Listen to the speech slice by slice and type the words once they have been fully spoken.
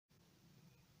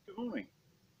morning.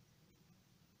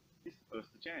 It's the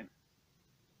 1st of Jan.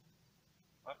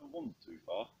 I haven't wandered too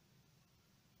far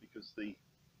because the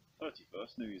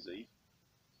 31st, New Year's Eve,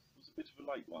 was a bit of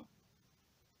a late one,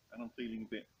 and I'm feeling a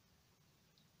bit,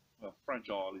 well,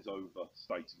 fragile is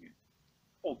overstating it.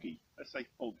 Foggy, let's say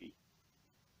foggy.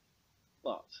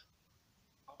 But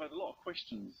I've had a lot of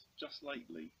questions just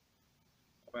lately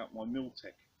about my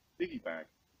Tec Bivy bag,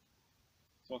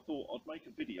 so I thought I'd make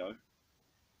a video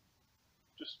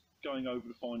just going over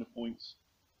the finer points,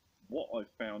 what I've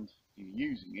found in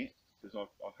using it, because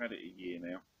I've had it a year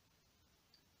now.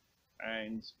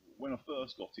 And when I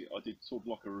first got it, I did sort of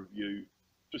like a review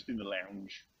just in the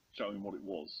lounge showing what it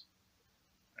was,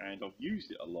 and I've used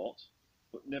it a lot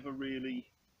but never really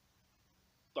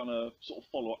done a sort of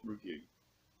follow-up review.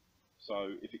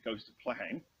 So if it goes to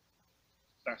plan,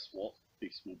 that's what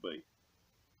this will be.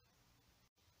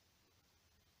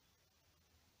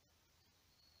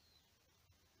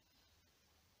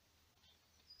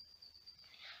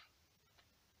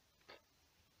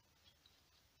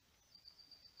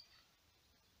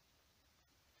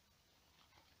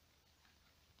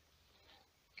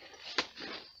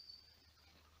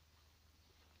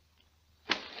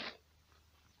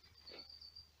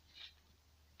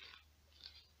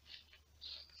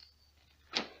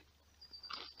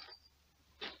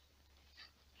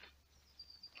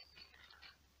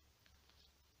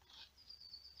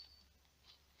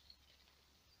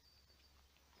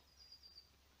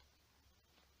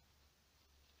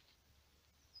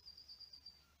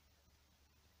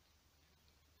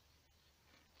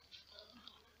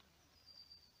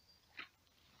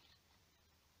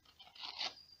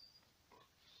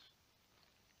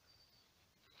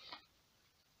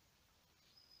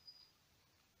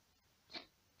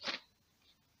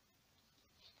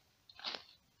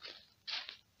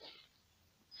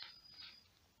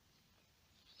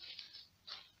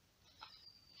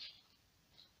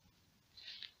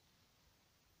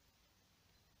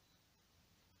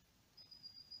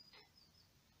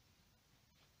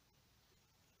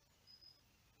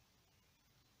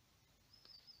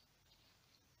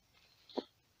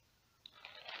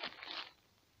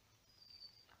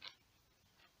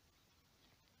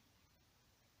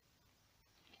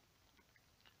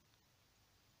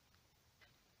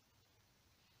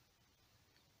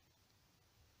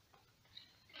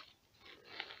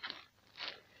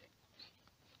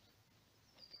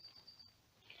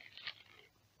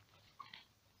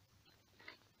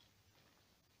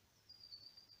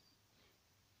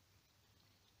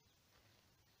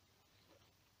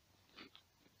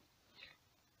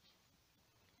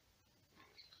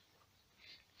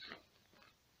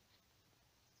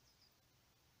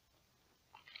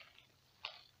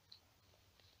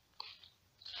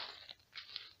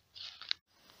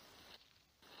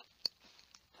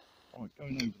 Right,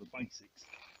 going over the basics,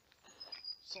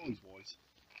 size-wise,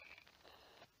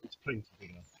 it's plenty big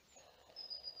enough.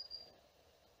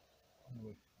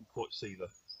 You can quite see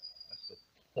that's the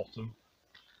bottom.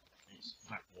 It's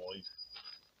that wide,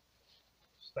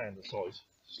 standard size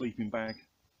sleeping bag.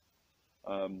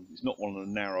 It's not one of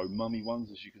the narrow mummy ones,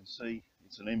 as you can see.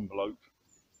 It's an envelope,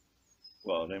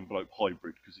 well, an envelope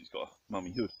hybrid because it's got a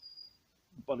mummy hood,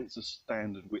 but it's a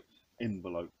standard width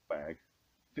envelope bag.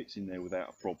 Fits in there without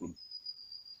a problem.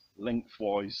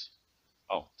 Lengthwise,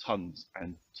 oh, tons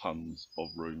and tons of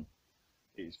room.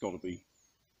 It's got to be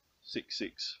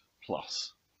 6'6"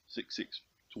 plus, 6'6"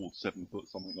 towards 7 foot,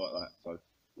 something like that. So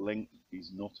length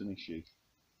is not an issue.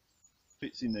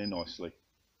 Fits in there nicely,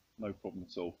 no problem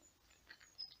at all.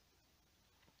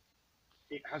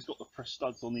 It has got the press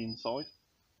studs on the inside,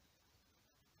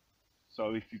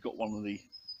 so if you've got one of the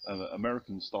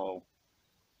American style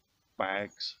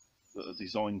bags that are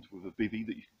designed with a bivy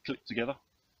that you can clip together,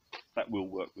 that will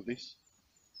work with this.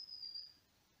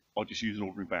 I just use an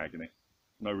ordinary bag in it,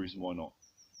 no reason why not.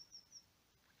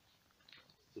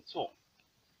 The top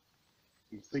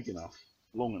is big enough,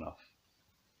 long enough,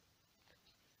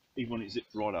 even when it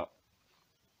zips right up.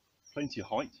 Plenty of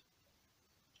height.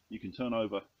 You can turn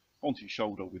over onto your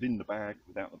shoulder within the bag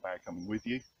without the bag coming with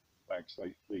you.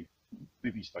 The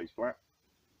bivy stays flat,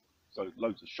 so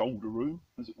loads of shoulder room,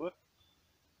 as it were.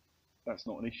 That's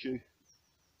not an issue.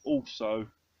 Also,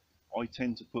 I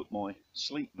tend to put my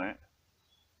sleep mat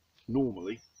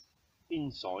normally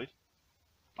inside,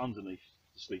 underneath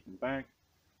the sleeping bag,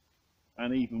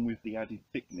 and even with the added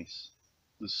thickness,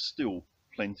 there's still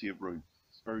plenty of room.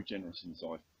 It's very generous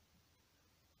inside.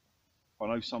 I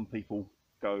know some people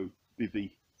go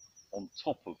bivy on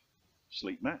top of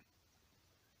sleep mat,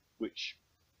 which,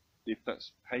 if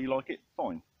that's how you like it,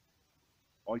 fine.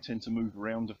 I tend to move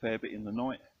around a fair bit in the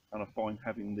night, and I find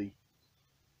having the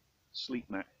sleep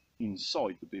mat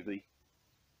inside the bivvy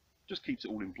just keeps it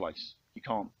all in place. You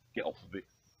can't get off of it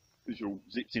because you're all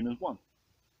zipped in as one.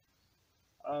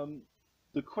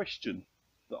 The question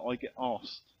that I get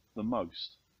asked the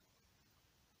most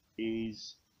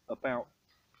is about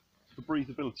the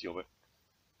breathability of it.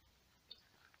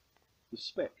 The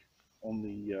spec on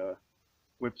the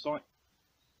website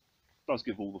does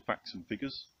give all the facts and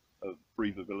figures of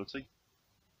breathability.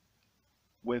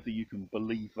 Whether you can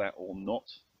believe that or not,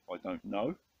 I don't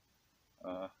know,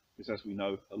 because as we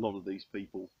know, a lot of these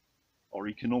people are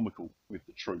economical with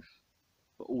the truth.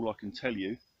 But all I can tell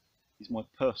you is my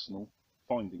personal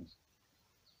findings.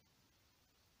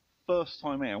 First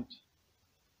time out,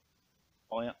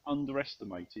 I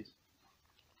underestimated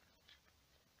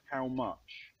how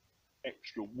much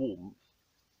extra warmth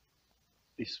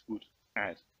this would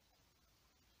add.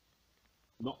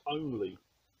 Not only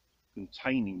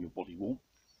containing your body warmth,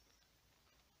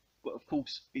 but of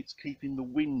course it's keeping the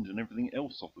wind and everything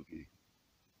else off of you.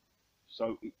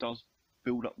 So it does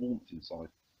build up warmth inside.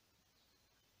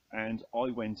 And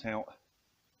I went out,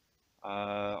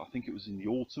 I think it was in the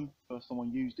autumn, first time I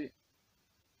used it.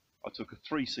 I took a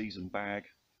 3-season bag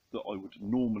that I would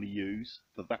normally use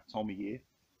for that time of year,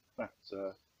 that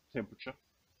temperature.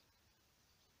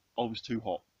 I was too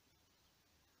hot.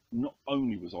 Not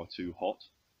only was I too hot,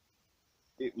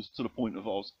 it was to the point of I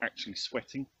was actually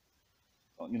sweating.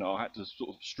 You know, I had to sort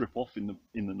of strip off in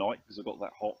the night because I got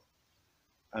that hot.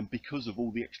 And because of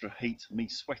all the extra heat, me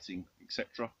sweating,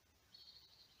 etc.,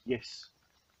 yes,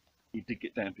 it did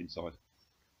get damp inside.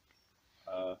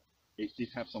 It did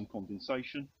have some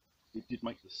condensation. It did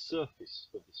make the surface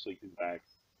of the sleeping bag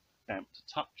damp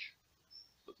to touch,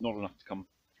 but not enough to come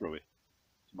through it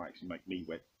to actually make me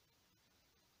wet.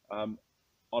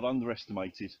 I'd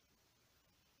underestimated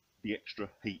the extra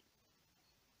heat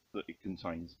that it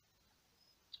contains.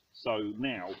 So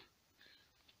now,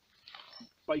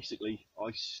 basically,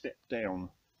 I stepped down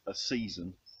a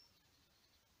season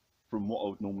from what I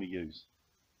would normally use.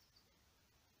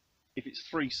 If it's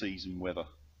 3-season weather,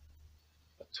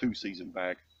 a 2-season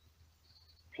bag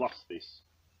plus this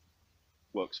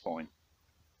works fine.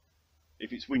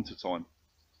 If it's winter time,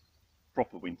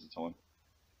 proper winter time,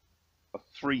 a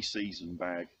 3-season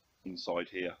bag inside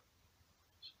here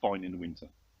is fine in the winter,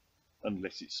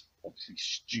 unless it's obviously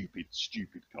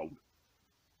stupid cold.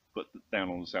 But down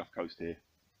on the south coast here,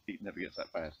 it never gets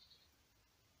that bad.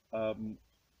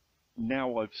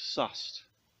 Now I've sussed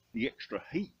the extra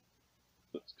heat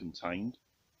that's contained,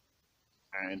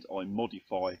 and I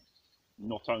modify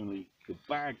not only the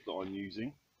bag that I'm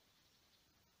using,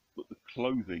 but the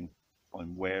clothing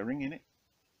I'm wearing in it.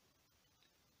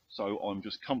 So I'm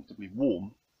just comfortably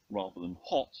warm rather than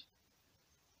hot.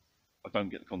 I don't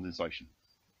get the condensation.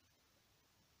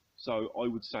 So I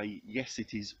would say, yes,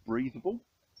 it is breathable,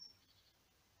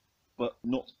 but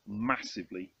not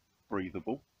massively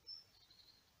breathable.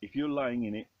 If you're laying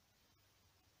in it,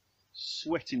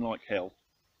 sweating like hell,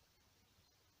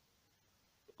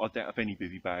 I doubt if any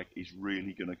bivvy bag is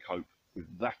really going to cope with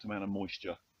that amount of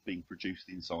moisture being produced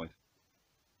inside.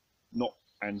 Not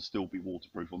and still be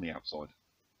waterproof on the outside.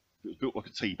 If it was built like a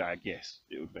tea bag, yes,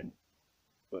 it would vent.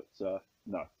 But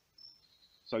no.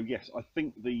 So yes, I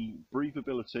think the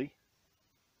breathability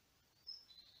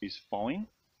is fine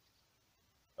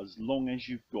as long as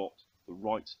you've got the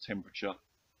right temperature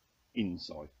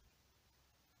inside.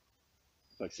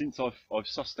 So since I've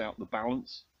sussed out the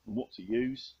balance and what to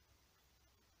use,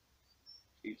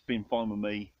 it's been fine with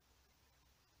me.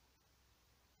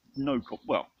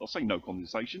 Well, I'll say no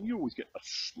condensation. You always get a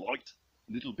slight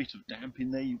little bit of damp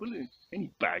in there. You will in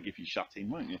any bag if you shut in,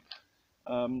 won't you?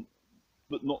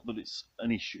 But not that it's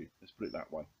an issue. Let's put it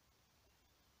that way.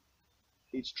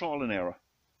 It's trial and error.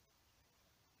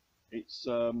 It's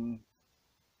a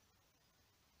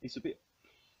bit.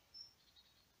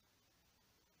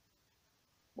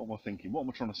 What am I thinking? What am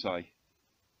I trying to say?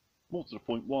 More to the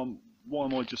point, why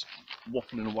am I just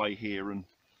waffling away here and...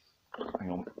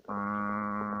 Hang on.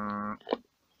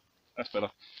 That's better.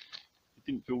 It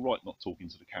didn't feel right not talking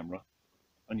to the camera,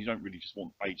 and you don't really just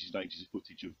want ages and ages of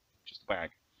footage of just a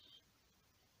bag.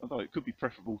 Although it could be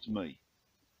preferable to me.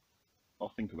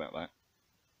 I'll think about that.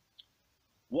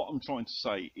 What I'm trying to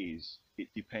say is, it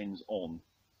depends on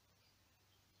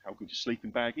how good your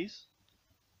sleeping bag is,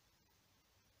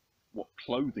 what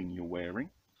clothing you're wearing,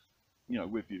 you know,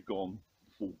 whether you've gone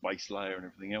full base layer and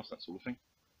everything else, that sort of thing.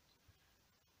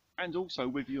 And also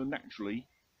whether you're naturally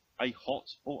a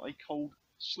hot or a cold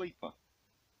sleeper.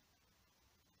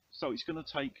 So it's going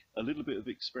to take a little bit of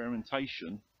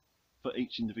experimentation for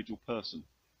each individual person.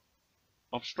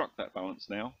 I've struck that balance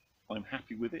now. I'm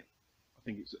happy with it. I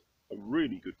think it's a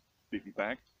really good bivvy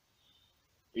bag.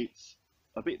 It's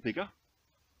a bit bigger,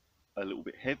 a little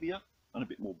bit heavier, and a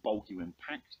bit more bulky when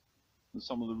packed than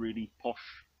some of the really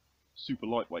posh, super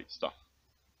lightweight stuff.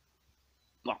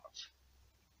 But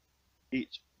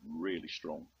it's really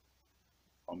strong.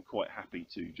 I'm quite happy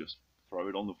to just throw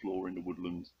it on the floor in the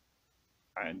woodland,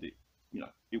 and it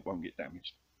won't get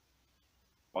damaged.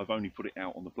 I've only put it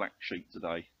out on the black sheet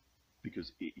today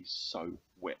because it is so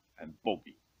wet and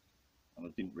boggy, and I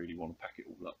didn't really want to pack it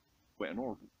all up wet and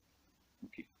horrible and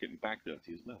get my bag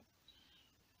dirty as well.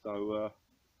 So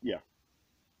yeah,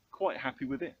 quite happy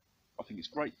with it. I think it's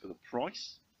great for the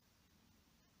price,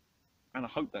 and I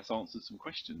hope that's answered some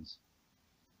questions.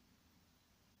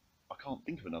 I can't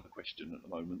think of another question at the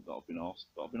moment that I've been asked,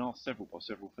 but I've been asked several by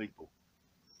several people.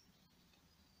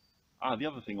 The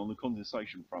other thing on the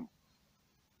condensation front,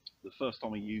 the first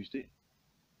time I used it,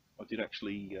 I did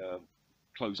actually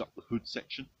close up the hood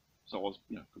section, so I was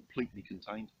completely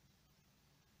contained.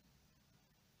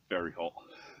 Very hot,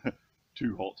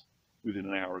 too hot. Within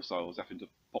an hour or so I was having to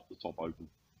pop the top open.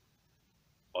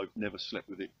 I've never slept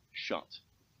with it shut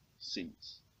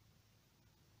since.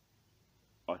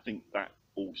 I think that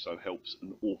also helps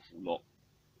an awful lot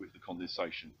with the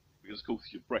condensation, because of course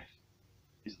your breath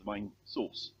is the main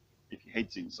source. If your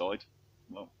head's inside,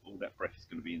 well, all that breath is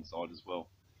going to be inside as well.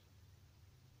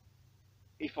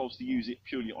 If I was to use it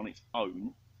purely on its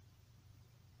own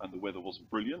and the weather wasn't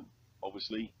brilliant,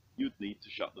 obviously you'd need to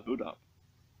shut the hood up.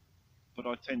 But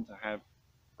I tend to have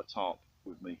a tarp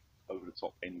with me over the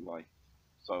top anyway,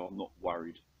 so I'm not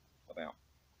worried about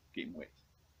getting wet.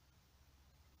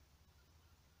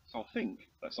 So I think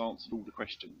that's answered all the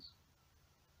questions.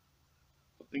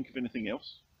 If I think of anything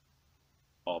else,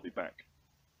 I'll be back.